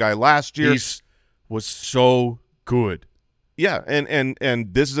touchdown guy last year. He was so good. Yeah,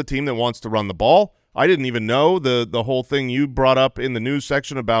 and this is a team that wants to run the ball. I didn't even know the whole thing you brought up in the news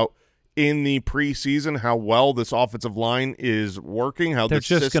section about in the preseason, how well this offensive line is working, how they're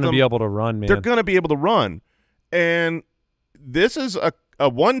just going to be able to run, man. They're going to be able to run. And this is a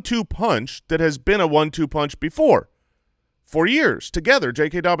a 1-2 punch that has been a 1-2 punch before for years together,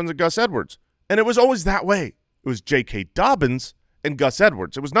 J.K. Dobbins and Gus Edwards. And it was always that way. It was J.K. Dobbins and Gus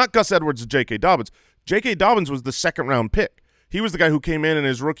Edwards. It was not Gus Edwards and J.K. Dobbins. J.K. Dobbins was the second-round pick. He was the guy who came in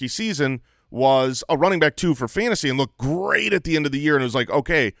his rookie season, was a running back 2 for fantasy and looked great at the end of the year, and it was like,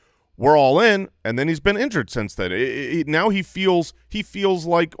 okay, we're all in, and then he's been injured since then. Now he feels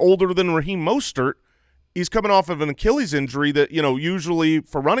like older than Raheem Mostert. He's coming off of an Achilles injury that, usually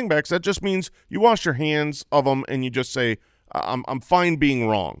for running backs, that just means you wash your hands of them and you just say, I'm fine being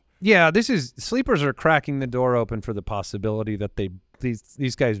wrong. Yeah, sleepers are cracking the door open for the possibility that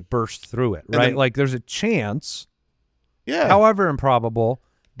these guys burst through it, right? Like there's a chance, however improbable,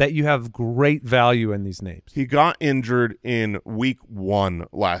 that you have great value in these names. He got injured in week 1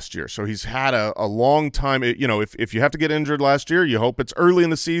 last year, so he's had a long time. If you have to get injured last year, you hope it's early in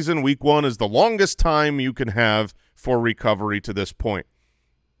the season. Week 1 is the longest time you can have for recovery to this point.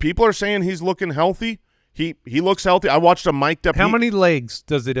 People are saying he's looking healthy. He looks healthy. I watched a mic'd up. How many legs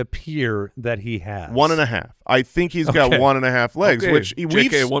does it appear that he has? 1.5. I think he's got 1.5 legs, which we've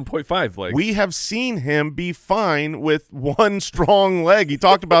 1.5 legs. We have seen him be fine with one strong leg. He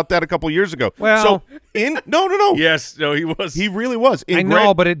talked about that a couple years ago. Well, no. Yes, no, he was. He really was. I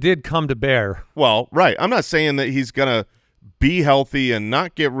know, but it did come to bear. Well, right. I'm not saying that he's gonna be healthy and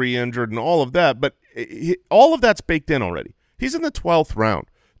not get re-injured and all of that, but all of that's baked in already. He's in the 12th round.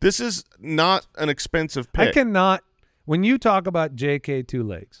 This is not an expensive pick. I cannot, when you talk about JK 2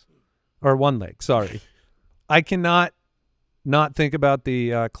 legs, or 1 leg, sorry, I cannot not think about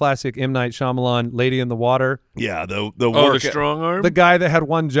the classic M. Night Shyamalan Lady in the Water. Yeah, the strong arm? The guy that had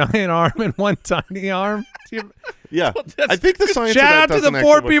 1 giant arm and 1 tiny arm. Yeah, I think the science Shout out of that to the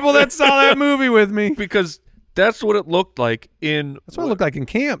 4 people that saw that movie with me. Because that's what it looked like That's what it looked like in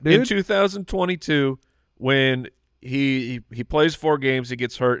camp, dude. In 2022 when he plays 4 games, he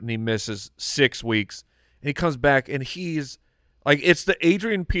gets hurt, and he misses 6 weeks. And he comes back, and he's like, it's the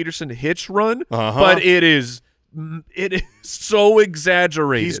Adrian Peterson hitch run, but it is so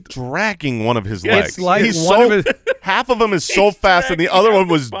exaggerated. He's dragging one of his legs. It's like half of him is so fast, and the other one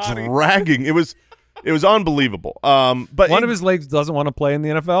was dragging. It was unbelievable. But one of his legs doesn't want to play in the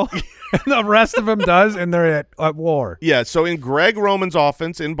NFL, and the rest of him does, and they're at war. Yeah. So in Greg Roman's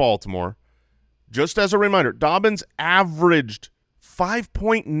offense in Baltimore, just as a reminder, Dobbins averaged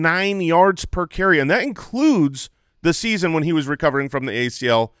 5.9 yards per carry, and that includes the season when he was recovering from the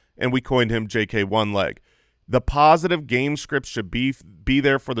ACL, and we coined him JK 1 leg. The positive game scripts should be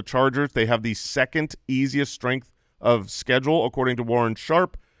there for the Chargers. They have the 2nd easiest strength of schedule, according to Warren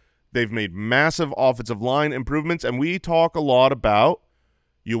Sharp. They've made massive offensive line improvements, and we talk a lot about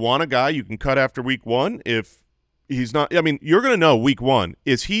you want a guy you can cut after week 1. If he's not – I mean, you're going to know week 1.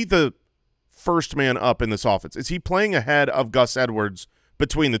 Is he the first man up in this offense? Is he playing ahead of Gus Edwards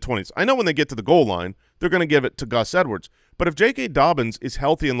between the 20s? I know when they get to the goal line, they're going to give it to Gus Edwards. But if J.K. Dobbins is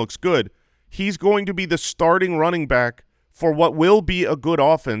healthy and looks good, he's going to be the starting running back for what will be a good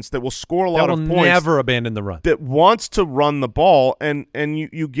offense that will score a lot of points. That will never abandon the run. That wants to run the ball, and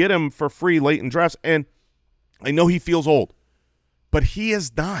you get him for free late in drafts. And I know he feels old, but he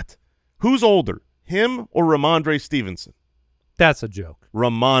is not. Who's older, him or Ramondre Stevenson? That's a joke.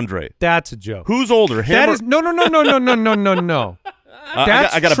 Ramondre. That's a joke. Who's older, him? That or is no.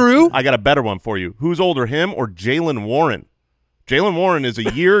 That's true. I got a better one for you. Who's older, him or Jaylen Warren? Jaylen Warren is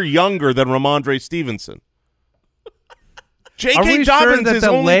a year younger than Ramondre Stevenson. J.K. Dobbins sure is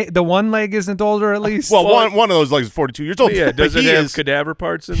only the 1 leg isn't older at least. Well, one of those legs is 42 years old. Yeah, does it have cadaver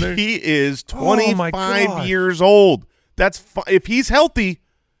parts in there? He is 25 years old. That's if he's healthy,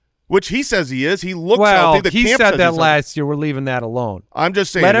 which he says he is. He looks healthy. He said that last year. We're leaving that alone. I'm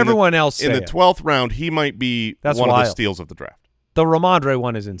just saying. Let everyone else say in the 12th round, he might be one of the steals of the draft. The Ramondre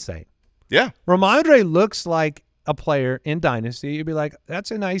one is insane. Yeah, Ramondre looks like a player in Dynasty. You'd be like, that's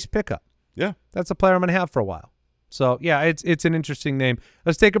a nice pickup. Yeah, that's a player I'm going to have for a while. So, yeah, it's an interesting name.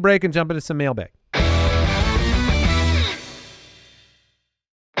 Let's take a break and jump into some mailbag.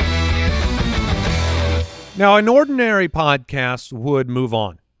 Now, an ordinary podcast would move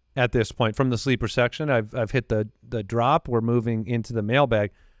on at this point from the sleeper section. I've hit the drop. We're moving into the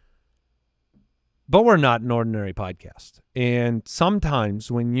mailbag. But we're not an ordinary podcast. And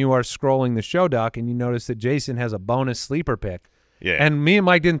sometimes when you are scrolling the show doc and you notice that Jason has a bonus sleeper pick, and me and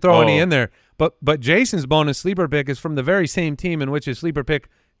Mike didn't throw any in there, but Jason's bonus sleeper pick is from the very same team in which his sleeper pick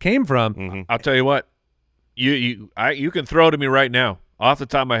came from. I'll tell you what, you can throw to me right now. Off the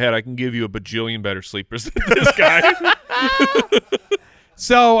top of my head, I can give you a bajillion better sleepers than this guy.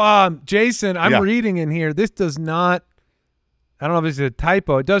 So, Jason, I'm reading in here. This does not I don't know if it's a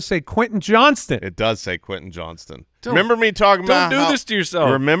typo. It does say Quentin Johnston. It does say Quentin Johnston. Remember me talking about Don't do this to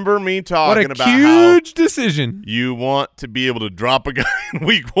yourself. Remember me What talking a about huge decision. you want to be able to drop a guy in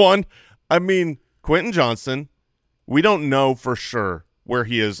week 1. I mean, Quentin Johnston, we don't know for sure where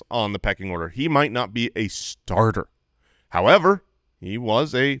he is on the pecking order. He might not be a starter. However, he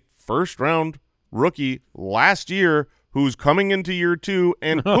was a first-round rookie last year who's coming into year 2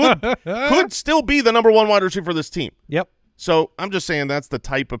 and could still be the number 1 wide receiver for this team. Yep. So I'm just saying that's the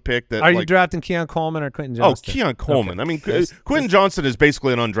type of pick that. Are you drafting Keon Coleman or Quentin Johnston? Oh, Keon Coleman. Okay. I mean, Quentin Johnston is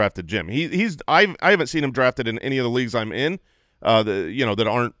basically an undrafted gem. I haven't seen him drafted in any of the leagues I'm in, that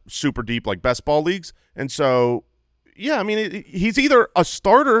aren't super deep like best ball leagues. And so, yeah, I mean, he's either a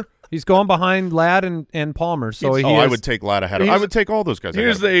starter. He's going behind Ladd and Palmer. So I would take Ladd ahead. I would take all those guys.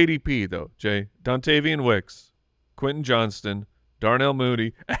 Here's the ADP though, Jay: Dontayvion Wicks, Quentin Johnston, Darnell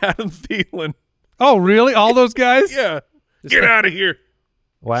Mooney, Adam Thielen. Oh, really? All those guys? Yeah. Get out of here.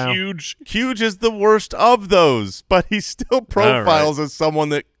 Wow. Huge is the worst of those, but he still profiles as someone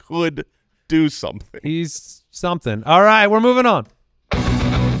that could do something. He's something. All right, we're moving on.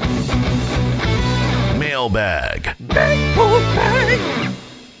 Mailbag.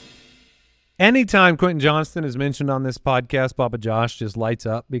 Anytime Quentin Johnston is mentioned on this podcast, Papa Josh just lights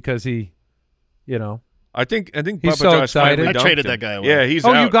up because he, I think He's Papa so Josh excited. finally I dumped traded him. that guy away. Yeah, he's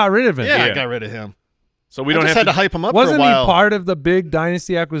Oh, out. you got rid of him. Yeah, Yeah. I got rid of him. So we I don't just have had to to hype him up Wasn't for a while. he part of the big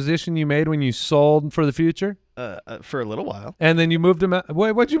dynasty acquisition you made when you sold for the future? For a little while. And then you moved him out.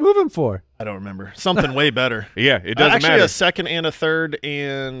 What'd you move him for? I don't remember. Something way better. Yeah, it doesn't Actually, matter. a second and a third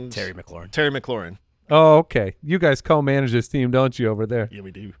and Terry McLaurin. Terry McLaurin. Oh, okay. You guys co-manage this team, don't you, over there? Yeah,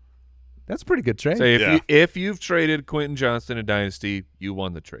 we do. That's a pretty good trade. Say if you've traded Quentin Johnston in Dynasty, you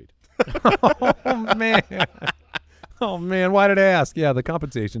won the trade. Oh, man. Oh, man. Why did I ask? Yeah, the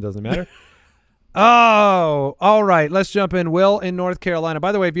compensation doesn't matter. Oh, all right. Let's jump in. Will in North Carolina.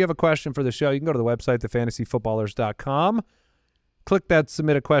 By the way, if you have a question for the show, you can go to the website, thefantasyfootballers.com. Click that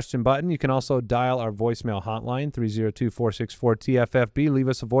submit a question button. You can also dial our voicemail hotline, 302-464-TFFB. Leave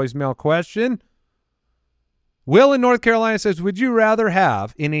us a voicemail question. Will in North Carolina says, would you rather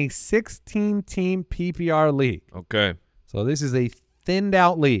have in a 16-team PPR league? Okay. So this is a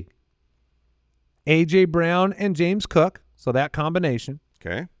thinned-out league. A.J. Brown and James Cook, so that combination.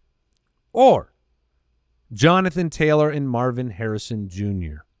 Okay. Or Jonathan Taylor and Marvin Harrison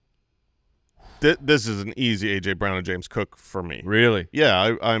Jr. This is an easy A.J. Brown and James Cook for me. Really?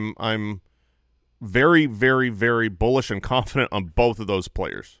 Yeah, I'm very, very, very bullish and confident on both of those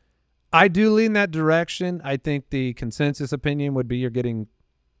players. I do lean that direction. I think the consensus opinion would be you're getting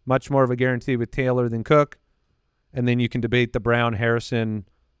much more of a guarantee with Taylor than Cook, and then you can debate the Brown-Harrison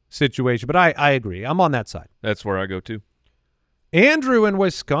situation. But I agree. I'm on that side. That's where I go to. Andrew in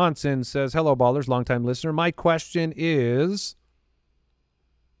Wisconsin says, hello, ballers, longtime listener. My question is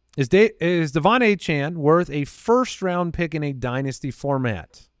Devon Achane worth a first-round pick in a dynasty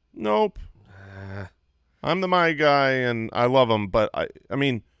format? Nope. I'm the my guy, and I love him, but I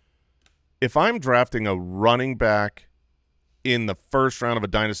mean, if I'm drafting a running back in the first round of a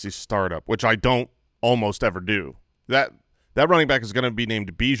dynasty startup, which I don't almost ever do, that running back is going to be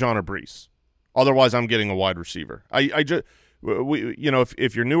named Bijan or Brees. Otherwise, I'm getting a wide receiver.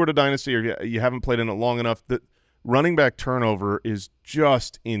 If you're newer to dynasty or you haven't played in it long enough, the running back turnover is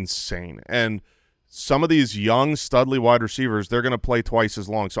just insane. And some of these young studly wide receivers, they're going to play twice as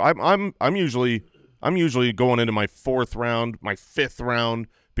long. So I'm usually going into my fourth round, my fifth round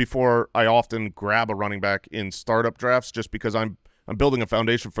before I often grab a running back in startup drafts, just because I'm building a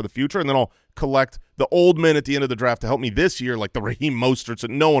foundation for the future, and then I'll collect the old men at the end of the draft to help me this year, like the Raheem Mosterts that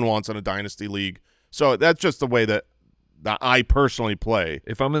no one wants in a dynasty league. So that's just the way that I personally play.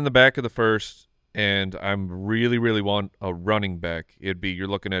 If I'm in the back of the first and I'm really want a running back, you're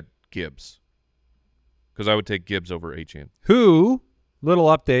looking at Gibbs, because I would take Gibbs over Achane. Who, little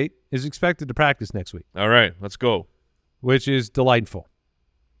update, is expected to practice next week. All right, let's go. Which is delightful.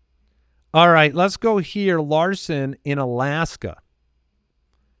 All right, let's go here. Larson in Alaska.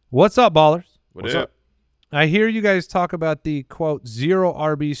 What's up, ballers? What's up? I hear you guys talk about the, quote, zero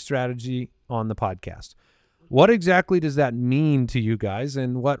RB strategy on the podcast. What exactly does that mean to you guys,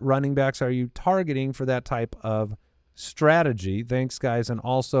 and what running backs are you targeting for that type of strategy? Thanks, guys, and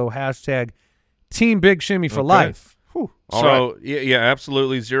also hashtag Team Big Shimmy for life. So, yeah,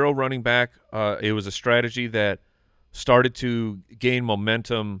 absolutely. Zero running back. It was a strategy that started to gain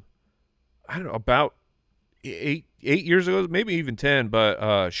momentum, I don't know, about eight years ago, maybe even 10,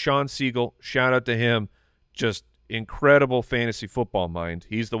 but Sean Siegel, shout out to him, just incredible fantasy football mind.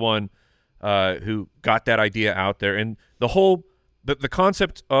 He's the one who got that idea out there. And the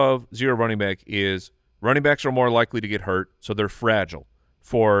concept of zero running back is running backs are more likely to get hurt, so they're fragile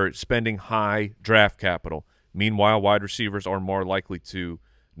for spending high draft capital. Meanwhile, wide receivers are more likely to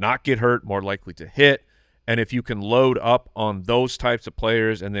not get hurt, more likely to hit. And if you can load up on those types of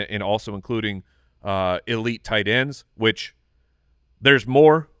players and also including elite tight ends, which there's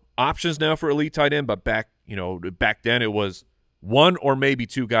more options now for elite tight end, but back then it was one or maybe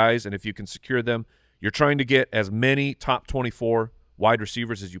two guys, and if you can secure them, you're trying to get as many top 24 wide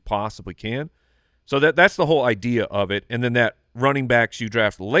receivers as you possibly can. So that's the whole idea of it. And then that running backs you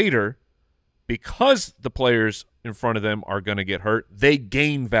draft later, because the players in front of them are going to get hurt, they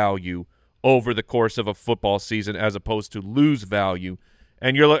gain value over the course of a football season as opposed to lose value.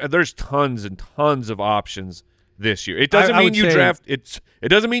 And there's tons and tons of options this year. It doesn't mean you draft it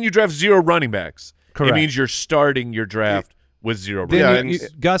doesn't mean you draft 0 running backs. Correct. It means you're starting your draft with 0 running backs.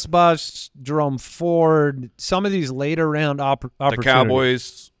 Gus Bus, Jerome Ford, some of these later round opportunities. The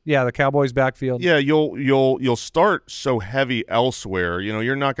Cowboys. Yeah, the Cowboys backfield. Yeah, you'll start so heavy elsewhere.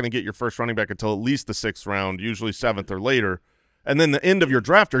 You're not going to get your first running back until at least the 6th round, usually 7th or later. And then the end of your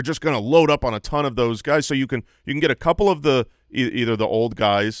draft, you're just going to load up on a ton of those guys, so you can get a couple of the either the old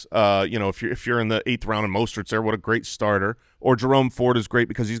guys. If you're in the 8th round and Mostert's there, what a great starter. Or Jerome Ford is great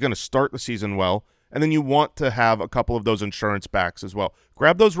because he's going to start the season well. And then you want to have a couple of those insurance backs as well.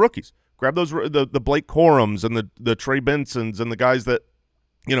 Grab those rookies. Grab those the Blake Corums and the Trey Bensons and the guys that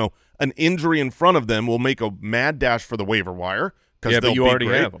an injury in front of them will make a mad dash for the waiver wire. Yeah, but you already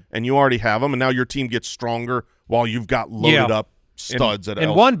have them. And you already have them, and now your team gets stronger while you've got loaded up studs at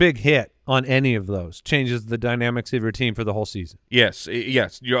and one big hit on any of those changes the dynamics of your team for the whole season. Yes.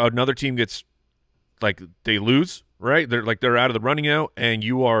 Another team gets they lose, right? They're out of the running out, and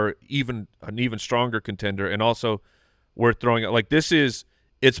you are an even stronger contender. And also, we're throwing it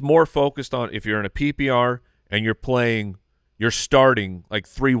it's more focused on if you're in a PPR and you're starting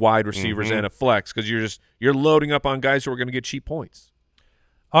 3 wide receivers and a flex because you're loading up on guys who are going to get cheap points.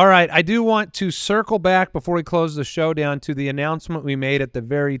 All right, I do want to circle back before we close the show down to the announcement we made at the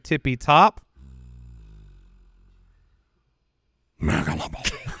very tippy top. MEGALABOWL.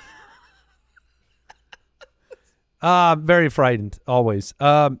 Very frightened, always.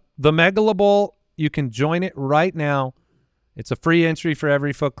 The MEGALABOWL, you can join it right now. It's a free entry for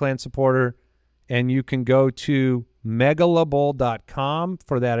every Foot Clan supporter, and you can go to megalabowl.com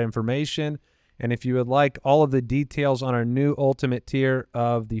for that information. And if you would like all of the details on our new ultimate tier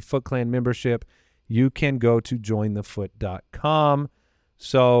of the Foot Clan membership, you can go to jointhefoot.com.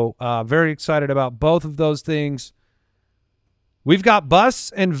 So very excited about both of those things. We've got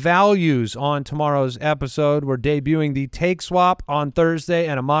busts and values on tomorrow's episode. We're debuting the take swap on Thursday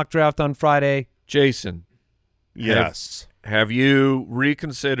and a mock draft on Friday. Jason. Yes. Have you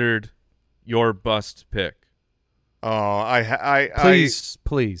reconsidered your bust pick? Oh,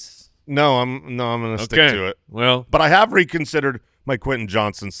 Please. No, I'm going to stick to it. Well, but I have reconsidered my Quentin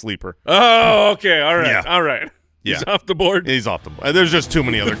Johnson sleeper. Oh, okay. All right. Yeah. All right. Yeah. He's off the board. He's off the board. There's just too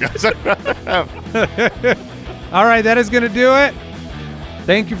many other guys. All right, that is going to do it.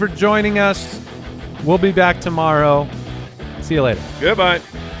 Thank you for joining us. We'll be back tomorrow. See you later. Goodbye.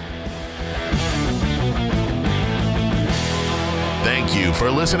 Thank you for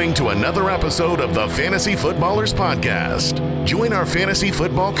listening to another episode of the Fantasy Footballers Podcast. Join our fantasy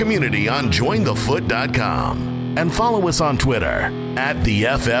football community on jointhefoot.com and follow us on Twitter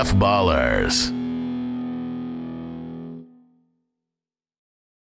 @TheFFBallers.